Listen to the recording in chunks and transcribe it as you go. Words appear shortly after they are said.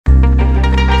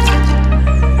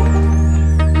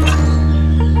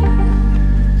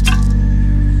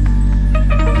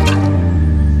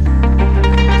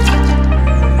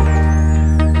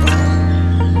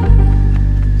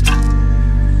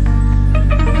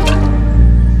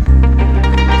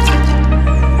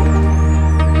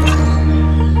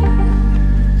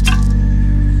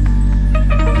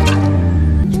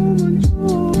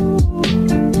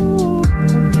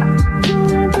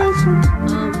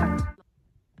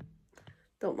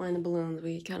Don't mind the balloons.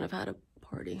 We kind of had a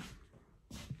party.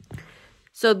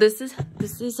 So this is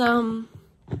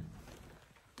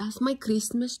that's my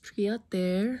Christmas tree out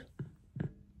there.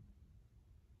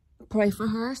 Pray for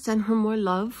her, send her more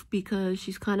love, because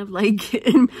she's kind of like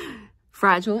getting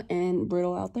fragile and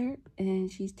brittle out there,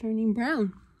 and she's turning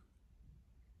brown.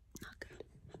 Not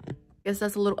good. Guess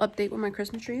that's a little update where my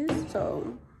Christmas tree is.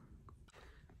 So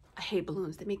I hate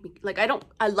balloons. They make me like,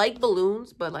 I like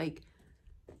balloons, but like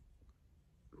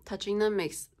touching them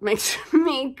makes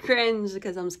me cringe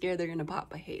because I'm scared they're gonna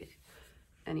pop. I hate it.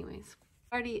 Anyways,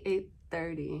 already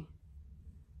 8:30.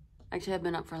 Actually, I've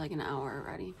been up for like an hour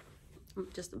already.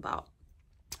 Just about.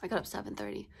 I got up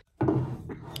 7:30.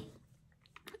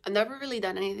 I've never really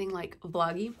done anything like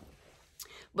vloggy,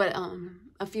 but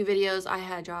a few videos I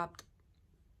had dropped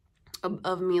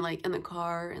of me like in the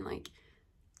car and like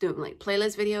doing like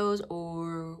playlist videos,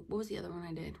 or what was the other one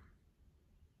I did?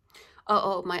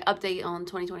 Oh, my update on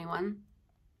 2021,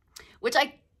 which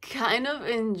I kind of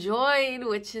enjoyed,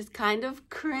 which is kind of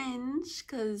cringe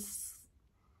because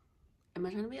am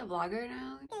I trying to be a vlogger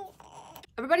now?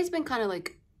 Everybody's been kind of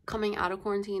like coming out of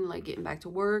quarantine, like getting back to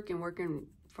work and working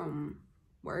from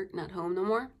work, not home no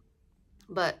more.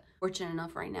 But fortunate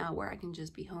enough right now where I can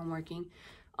just be home working.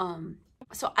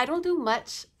 So I don't do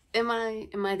much in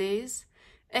my days,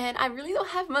 and I really don't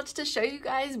have much to show you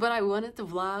guys, but I wanted to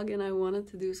vlog and I wanted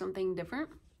to do something different.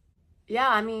 Yeah,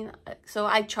 I mean, so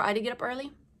I try to get up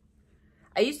early.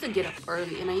 I used to get up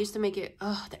early and I used to make it,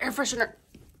 oh, the air freshener.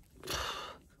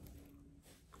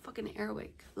 Fucking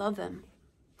Airwick, love them.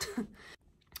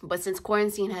 But since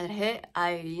quarantine had hit,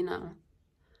 I, you know,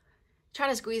 try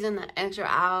to squeeze in that extra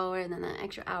hour, and then that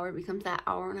extra hour becomes that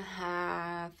hour and a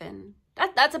half, and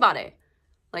that's about it.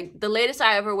 Like, the latest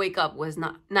I ever wake up was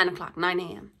 9 o'clock, 9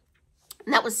 a.m.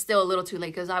 And that was still a little too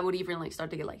late, because I would even, like,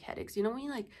 start to get, like, headaches. You know when you,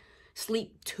 like,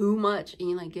 sleep too much and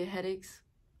you, like, get headaches?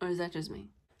 Or is that just me?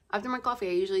 After my coffee,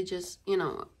 I usually just, you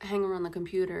know, hang around the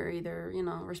computer, either, you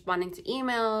know, responding to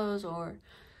emails or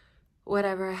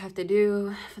whatever I have to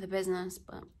do for the business.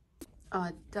 But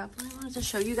I definitely wanted to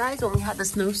show you guys when we had the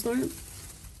snowstorm.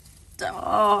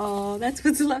 Oh, that's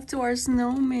what's left to our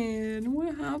snowman.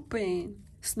 What happened?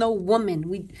 Snow woman.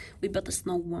 We built a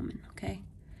snow woman, okay?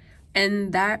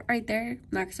 And that right there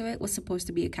next to it was supposed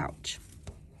to be a couch.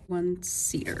 One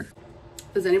seater.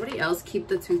 Does anybody else keep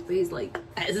the toothpaste like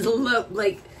as look?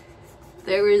 Like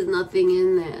there is nothing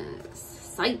in this.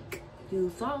 Psych. You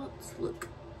thought. Look.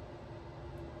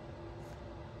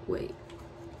 Wait.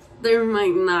 There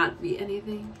might not be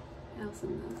anything else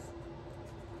in this.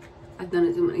 I've done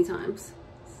it too many times.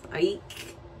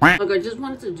 Psych. Like I just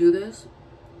wanted to do this,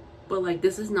 but like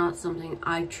this is not something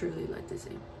I truly like to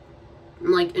see.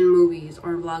 Like in movies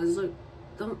or in vlogs, it's like,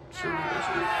 don't show me that.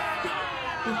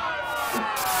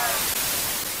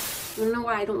 You know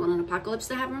why I don't want an apocalypse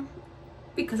to happen?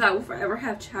 Because I will forever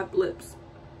have chapped lips.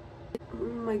 Oh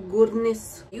my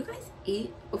goodness. You guys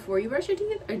eat before you brush your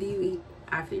teeth, or do you eat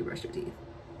after you brush your teeth?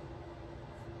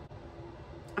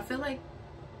 I feel like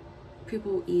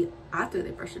people eat after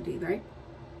they brush their teeth, right?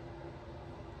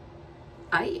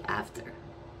 I eat after.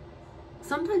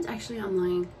 Sometimes actually I'm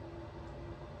like,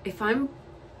 if I'm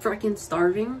freaking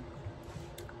starving,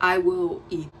 I will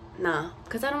eat. Nah,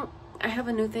 because I have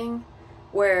a new thing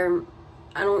where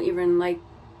I don't even like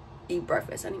eat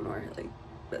breakfast anymore. Like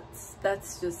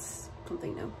that's just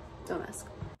something new. Don't ask.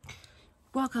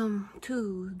 Welcome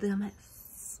to the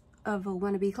mess of a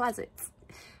wannabe closet.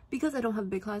 Because I don't have a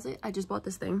big closet, I just bought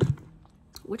this thing,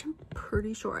 which I'm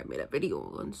pretty sure I made a video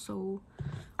on. So,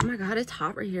 oh my god, it's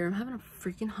hot right here. I'm having a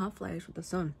freaking hot flash with the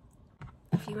sun.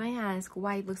 If you might ask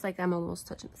why it looks like I'm almost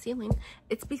touching the ceiling,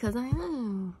 it's because I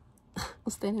am. I'm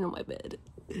standing on my bed.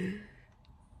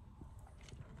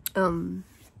 So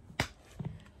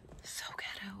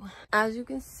ghetto. As you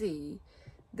can see,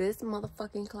 this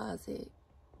motherfucking closet,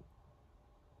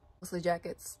 mostly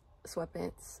jackets,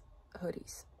 sweatpants,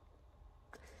 hoodies.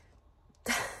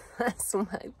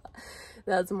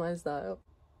 That's my style.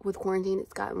 With quarantine,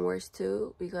 it's gotten worse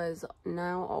too, because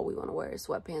now all we want to wear is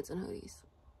sweatpants and hoodies.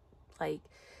 Like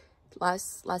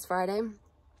last Friday,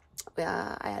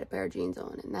 I had a pair of jeans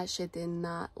on, and that shit did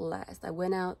not last. I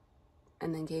went out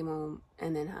and then came home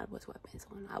and then had sweatpants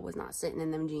on. I was not sitting in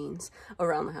them jeans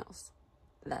around the house.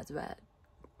 That's bad.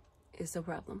 It's the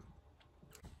problem.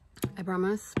 I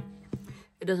promise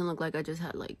it doesn't look like I just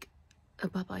had like a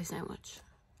Popeye sandwich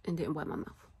and didn't wipe my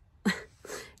mouth.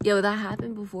 Yo, that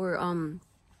happened before.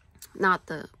 Not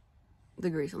the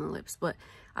grease on the lips, but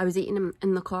I was eating them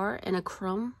in the car and a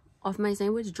crumb off my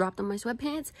sandwich dropped on my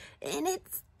sweatpants, and it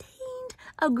stained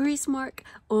a grease mark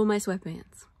on my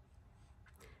sweatpants.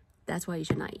 That's why you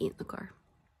should not eat in the car.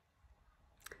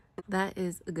 That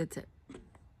is a good tip.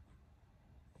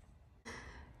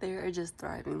 They are just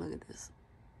thriving. Look at this.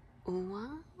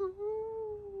 Wow.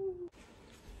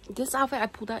 This outfit I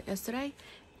pulled out yesterday,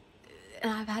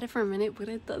 and I've had it for a minute, but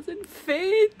it doesn't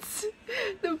fit.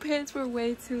 The pants were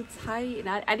way too tight, and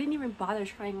I didn't even bother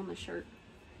trying on the shirt.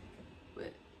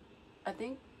 But I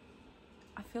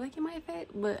feel like it might fit,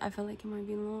 but I feel like it might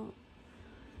be a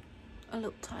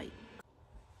little tight.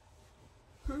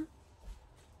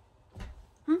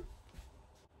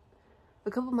 A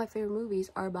couple of my favorite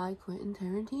movies are by Quentin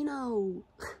Tarantino.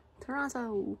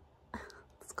 Toronto.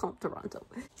 Let's call him Toronto.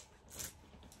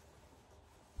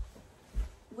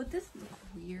 Would this look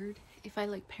weird if I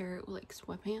like pair it with like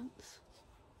sweatpants?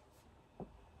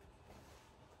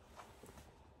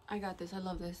 I got this. I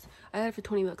love this. I got it for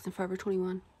 20 bucks in Forever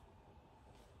 21.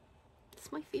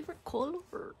 It's my favorite color.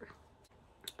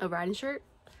 A riding shirt.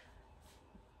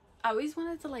 I always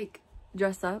wanted to like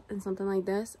dress up in something like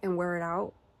this and wear it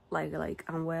out like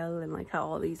I'm well and like how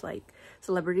all these like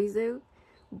celebrities do,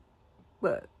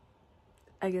 but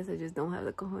I guess I just don't have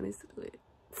the cojones to do it.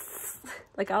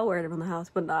 Like I'll wear it around the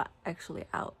house but not actually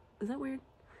out. Is that weird?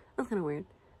 That's kind of weird.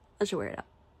 I should wear it out.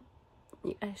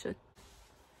 Yeah, I should.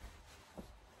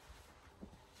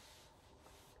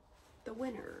 The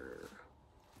winner.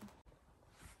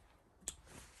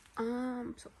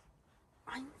 So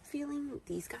I'm feeling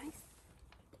these guys,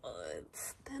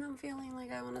 but then I'm feeling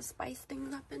like I want to spice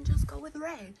things up and just go with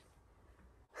red.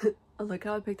 I like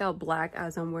how I picked out black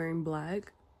as I'm wearing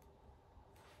black.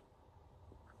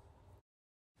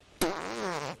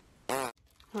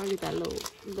 I'll get that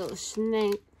little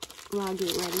snack while I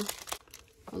get ready.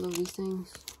 I love these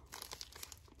things.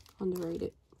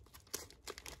 Underrated.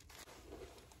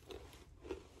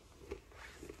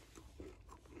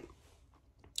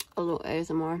 A little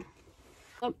ASMR.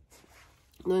 Oh,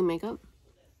 doing makeup.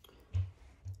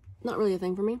 Not really a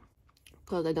thing for me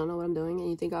because I don't know what I'm doing, and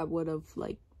you think I would have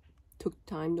like took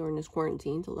time during this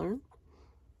quarantine to learn?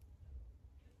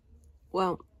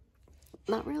 Well,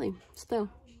 not really. Still,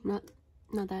 not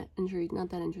that intrigued, not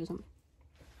that interesting.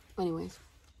 Anyways,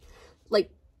 like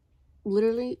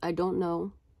literally, I don't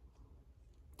know,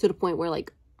 to the point where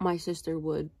like my sister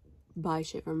would buy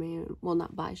shit for me. Well,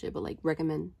 not buy shit, but like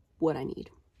recommend what I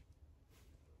need.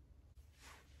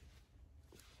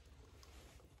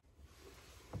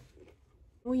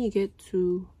 When you get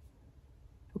to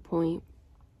a point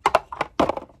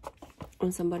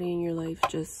when somebody in your life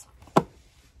just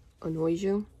annoys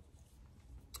you,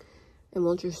 and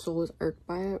once your soul is irked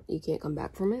by it, you can't come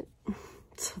back from it.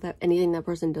 So that anything that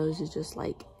person does is just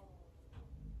like,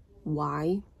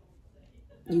 why?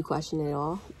 You question it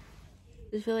all.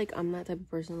 I just feel like I'm that type of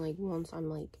person, like once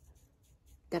I'm like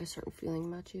got a certain feeling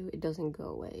about you, it doesn't go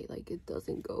away. Like it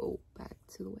doesn't go back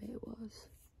to the way it was.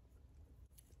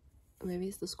 Maybe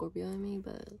it's the Scorpio in me,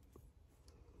 but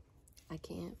I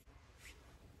can't.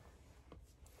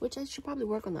 Which I should probably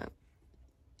work on that.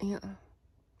 Yeah.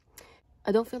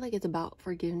 I don't feel like it's about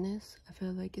forgiveness. I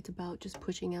feel like it's about just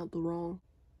pushing out the wrong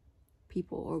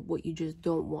people or what you just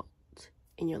don't want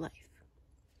in your life.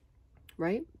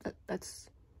 Right? That's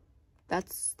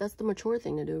the mature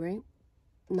thing to do, right?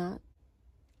 Not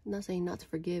saying not to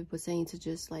forgive, but saying to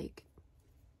just like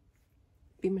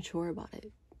be mature about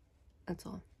it. That's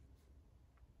all.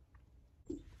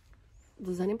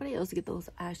 Does anybody else get those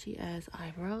ashy ass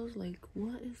eyebrows? Like,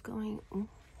 what is going on?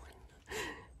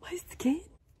 My skin?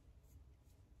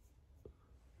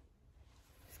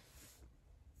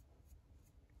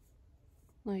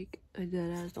 Like, I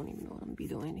dead ass don't even know what I'm be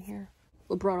doing here.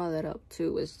 What brought all that up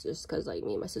too is just because like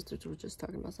me and my sisters were just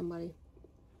talking about somebody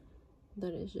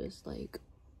that is just like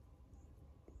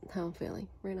how I'm feeling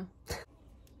right now.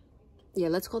 Yeah,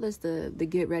 let's call this the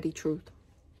get ready truth.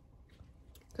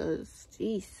 Cause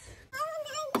jeez.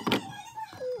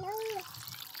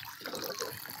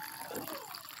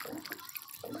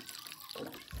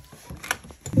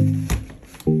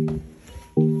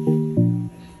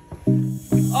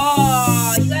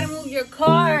 Oh, you gotta move your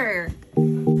car.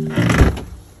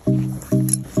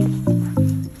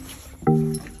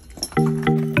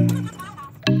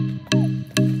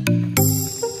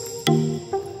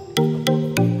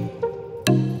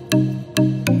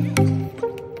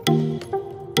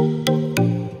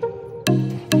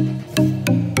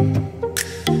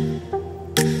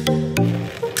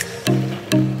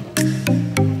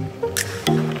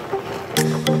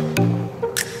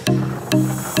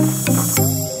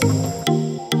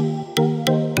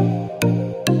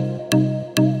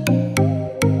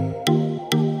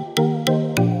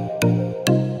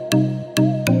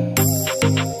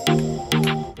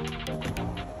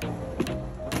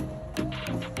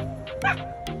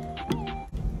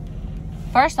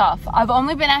 First off, I've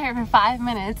only been out here for 5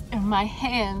 minutes and my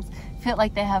hands feel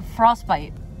like they have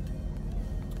frostbite.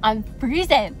 I'm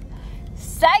freezing.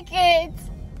 Second,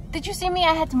 did you see me?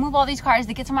 I had to move all these cars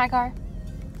to get to my car.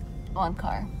 One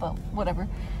car, but whatever.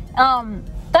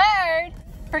 Third,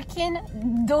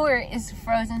 freaking door is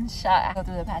frozen shut. I go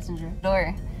through the passenger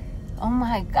door. Oh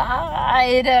my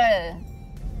God.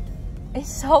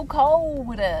 It's so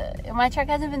cold. My truck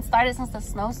hasn't been started since the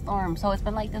snowstorm. So it's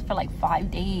been like this for like 5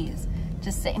 days.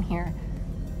 Just sitting here.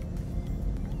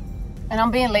 And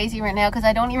I'm being lazy right now because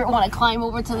I don't even want to climb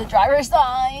over to the driver's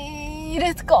side.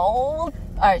 It's cold.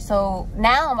 Alright, so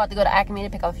now I'm about to go to Acme to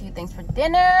pick up a few things for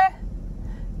dinner.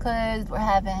 Because we're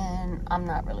having... I'm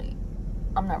not really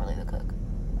the cook.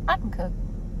 I can cook.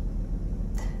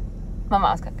 My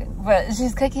mom's cooking. But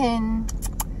she's cooking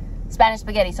Spanish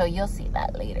spaghetti. So you'll see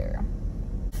that later.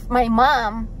 My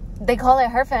mom, they call it,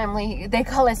 her family, they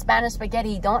call it Spanish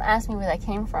spaghetti. Don't ask me where that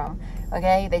came from,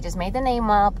 okay? They just made the name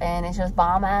up, and it's just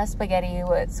bomb-ass spaghetti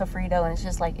with sofrito, and it's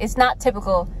just like, it's not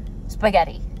typical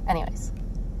spaghetti. Anyways,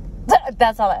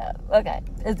 that's all I have. Okay,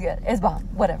 it's good. It's bomb.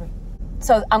 Whatever.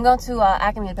 So I'm going to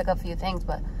Acme to pick up a few things,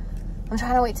 but I'm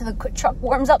trying to wait till the truck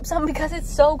warms up some because it's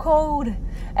so cold.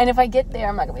 And if I get there,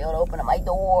 I'm not going to be able to open up my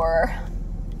door.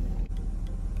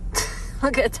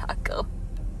 Look at Taco.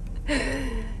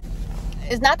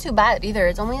 It's not too bad either.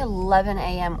 It's only 11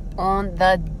 a.m. on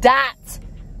the dot.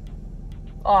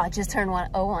 Oh, I just turned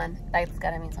 1:01. That's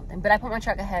gotta mean something. But I put my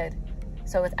truck ahead,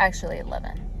 so it's actually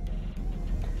 11.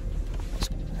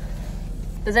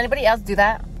 Does anybody else do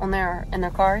that in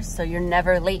their cars? So you're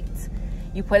never late.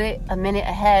 You put it a minute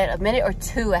ahead, a minute or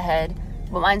two ahead.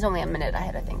 But mine's only a minute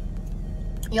ahead, I think.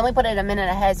 You only put it a minute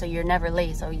ahead, so you're never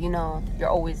late. So you know you're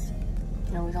always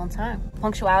on time.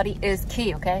 Punctuality is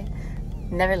key, okay?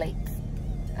 Never late.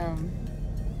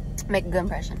 Make a good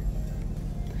impression.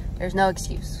 There's no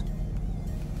excuse.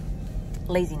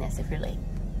 Laziness if you're late.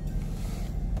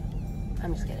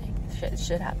 I'm just kidding.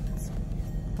 Shit happens.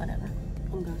 Whatever.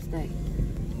 I'm gonna stay.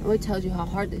 I always tells you how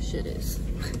hard this shit is.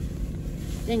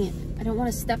 Dang it. I don't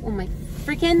want to step on my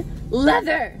freaking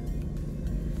leather.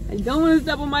 I don't want to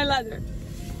step on my leather.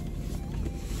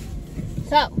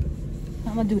 So,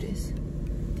 I'm gonna do this.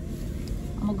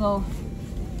 I'm gonna go.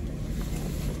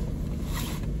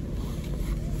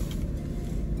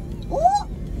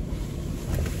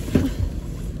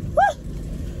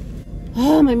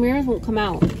 Oh, my mirrors won't come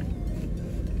out.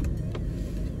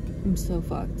 I'm so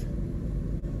fucked.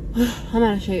 I'm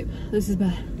out of shape. This is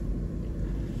bad.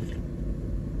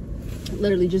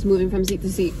 Literally just moving from seat to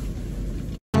seat.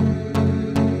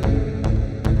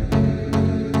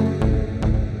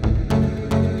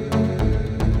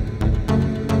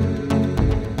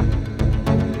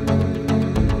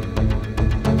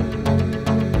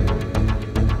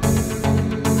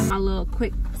 My little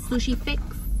quick sushi fix.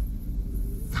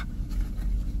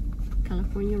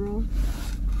 California roll.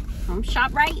 Home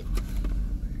shop right.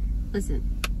 Listen,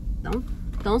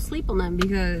 don't sleep on them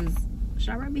because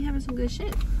ShopRite be having some good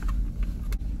shit.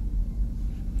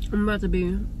 I'm about to be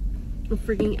a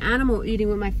freaking animal eating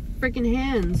with my freaking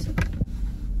hands.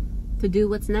 To do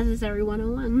what's necessary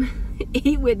 101.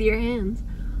 Eat with your hands.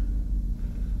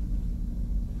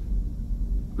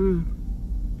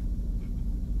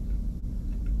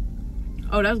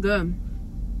 Oh, that's good.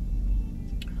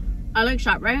 I like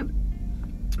ShopRite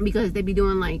because they be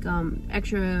doing like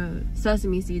extra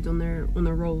sesame seeds on their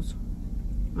rolls.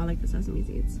 I like the sesame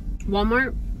seeds.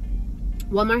 Walmart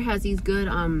has these good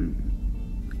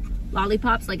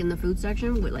lollipops like in the food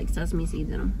section with like sesame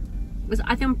seeds in them.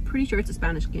 I think I'm pretty sure it's a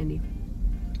Spanish candy.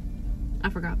 I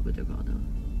forgot what they're called though.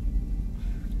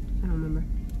 I don't remember.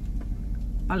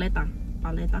 Paleta.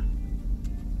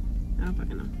 I don't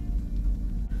fucking know.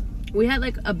 We had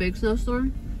like a big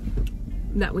snowstorm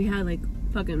that we had like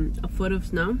fucking a foot of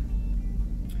snow,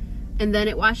 and then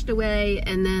it washed away,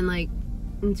 and then like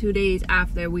in 2 days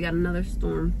after we got another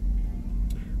storm,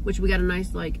 which we got a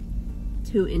nice like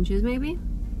 2 inches maybe,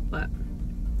 but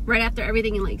right after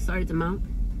everything it like started to melt.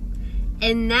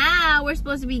 And now we're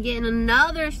supposed to be getting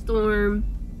another storm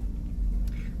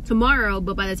tomorrow,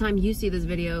 but by the time you see this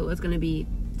video it's gonna be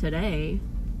today.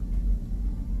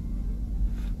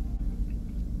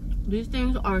 These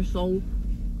things are so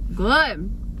good.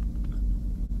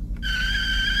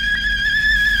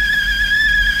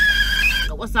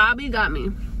 The wasabi got me.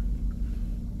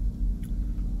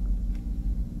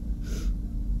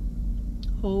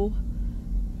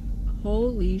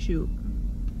 Holy shoot.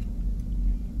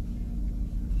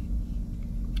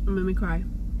 It made me cry.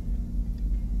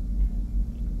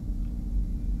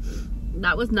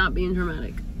 That was not being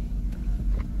dramatic.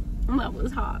 That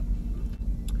was hot.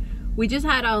 We just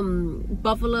had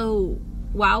buffalo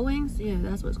Wild Wings. Yeah,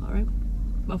 that's what it's called, right?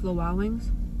 Buffalo Wild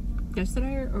Wings.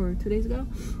 Yesterday or 2 days ago.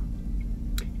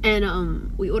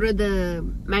 And we ordered the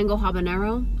mango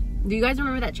habanero. Do you guys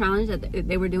remember that challenge that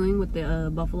they were doing with the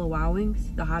Buffalo Wild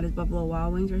Wings? The hottest Buffalo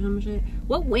Wild Wings or some shit?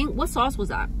 What sauce was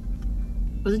that?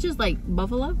 Was it just like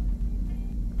buffalo?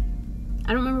 I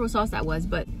don't remember what sauce that was,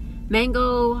 but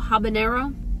mango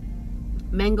habanero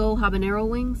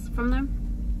wings from them.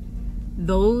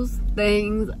 Those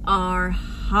things are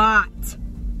hot.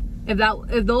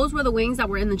 If those were the wings that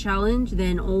were in the challenge,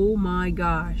 then oh my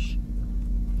gosh.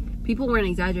 People weren't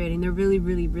exaggerating. They're really,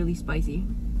 really, really spicy.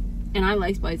 And I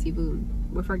like spicy food.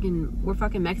 We're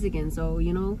fucking Mexican, so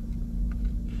you know,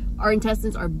 our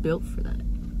intestines are built for that.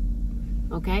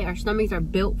 Okay? Our stomachs are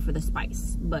built for the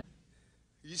spice. But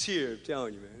he's here, I'm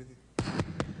telling you, man.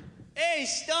 Hey,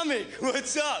 stomach,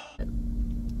 what's up?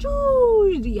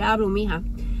 Diablo, mija.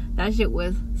 That shit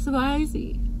was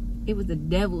spicy. It was the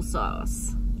devil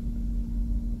sauce.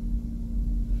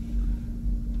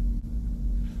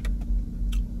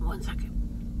 One second.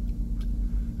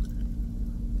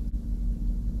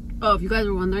 Oh, if you guys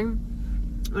were wondering,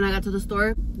 when I got to the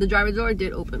store, the driver's door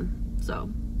did open, so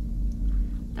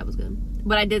that was good.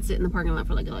 But I did sit in the parking lot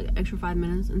for like an extra 5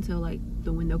 minutes until like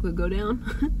the window could go down.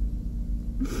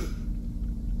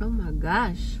 Oh my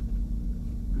gosh,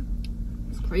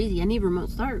 it's crazy. I need remote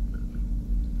start.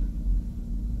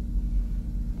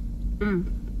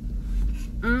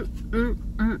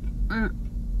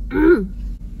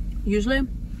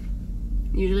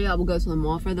 Usually I will go to the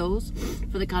mall for those,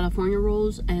 for the California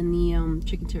rolls and the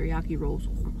chicken teriyaki rolls.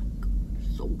 Oh my god,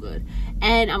 so good.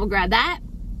 And I will grab that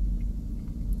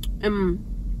and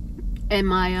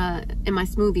my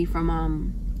smoothie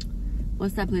from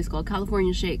what's that place called?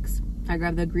 California Shakes. I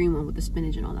grabbed the green one with the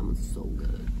spinach and all. That one's so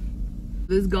good.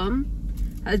 This gum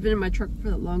has been in my truck for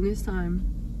the longest time.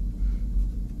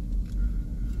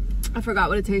 I forgot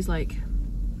what it tastes like.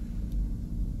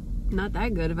 Not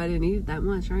that good if I didn't eat it that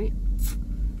much, right?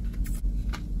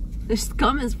 This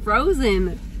gum is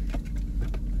frozen.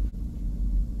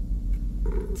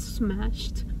 It's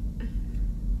smashed.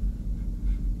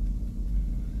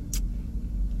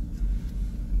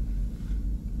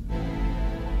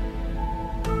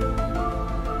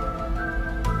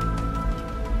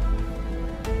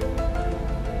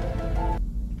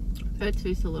 That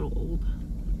tastes a little old.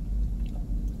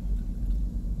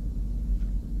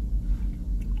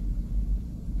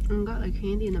 And got like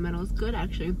candy in the middle. It's good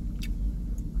actually.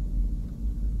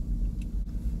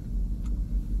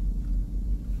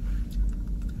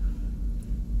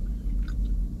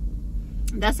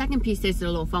 That second piece tasted a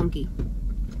little funky.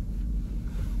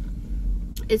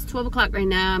 It's 12 o'clock right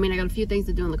now. I mean, I got a few things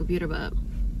to do on the computer, but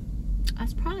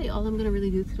that's probably all I'm gonna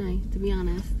really do tonight, to be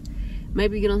honest.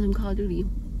 Maybe get on some Call of Duty.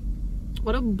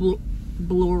 What a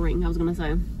blurring, I was gonna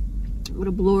say. What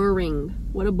a blurring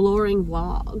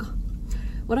vlog.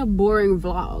 What a boring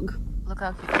vlog. Look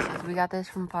how cute this is. We got this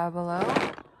from Five Below.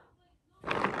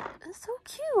 It's so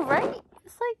cute, right?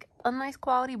 It's like a nice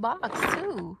quality box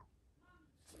too.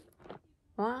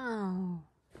 Wow.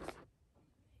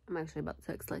 I'm actually about to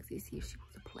text Lexi, see if she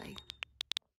wants to play.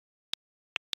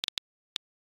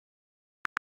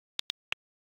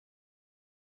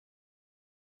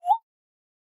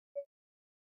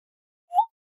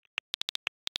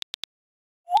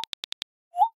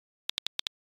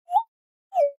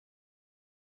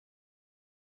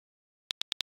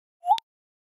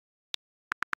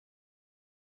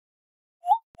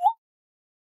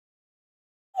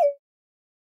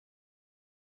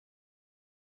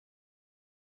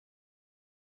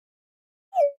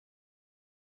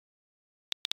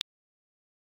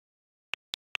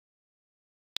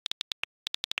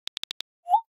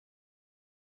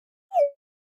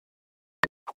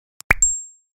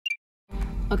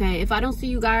 Okay, if I don't see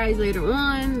you guys later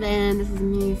on, then this is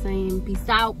me saying peace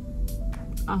out.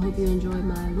 I hope you enjoyed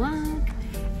my vlog.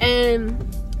 And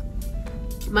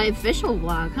my official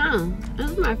vlog, huh?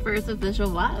 This is my first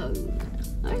official vlog.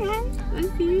 Okay, let's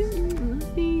see you. I'll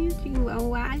see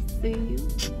you. I see you.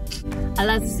 I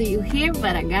love to see you here,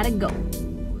 but I gotta go.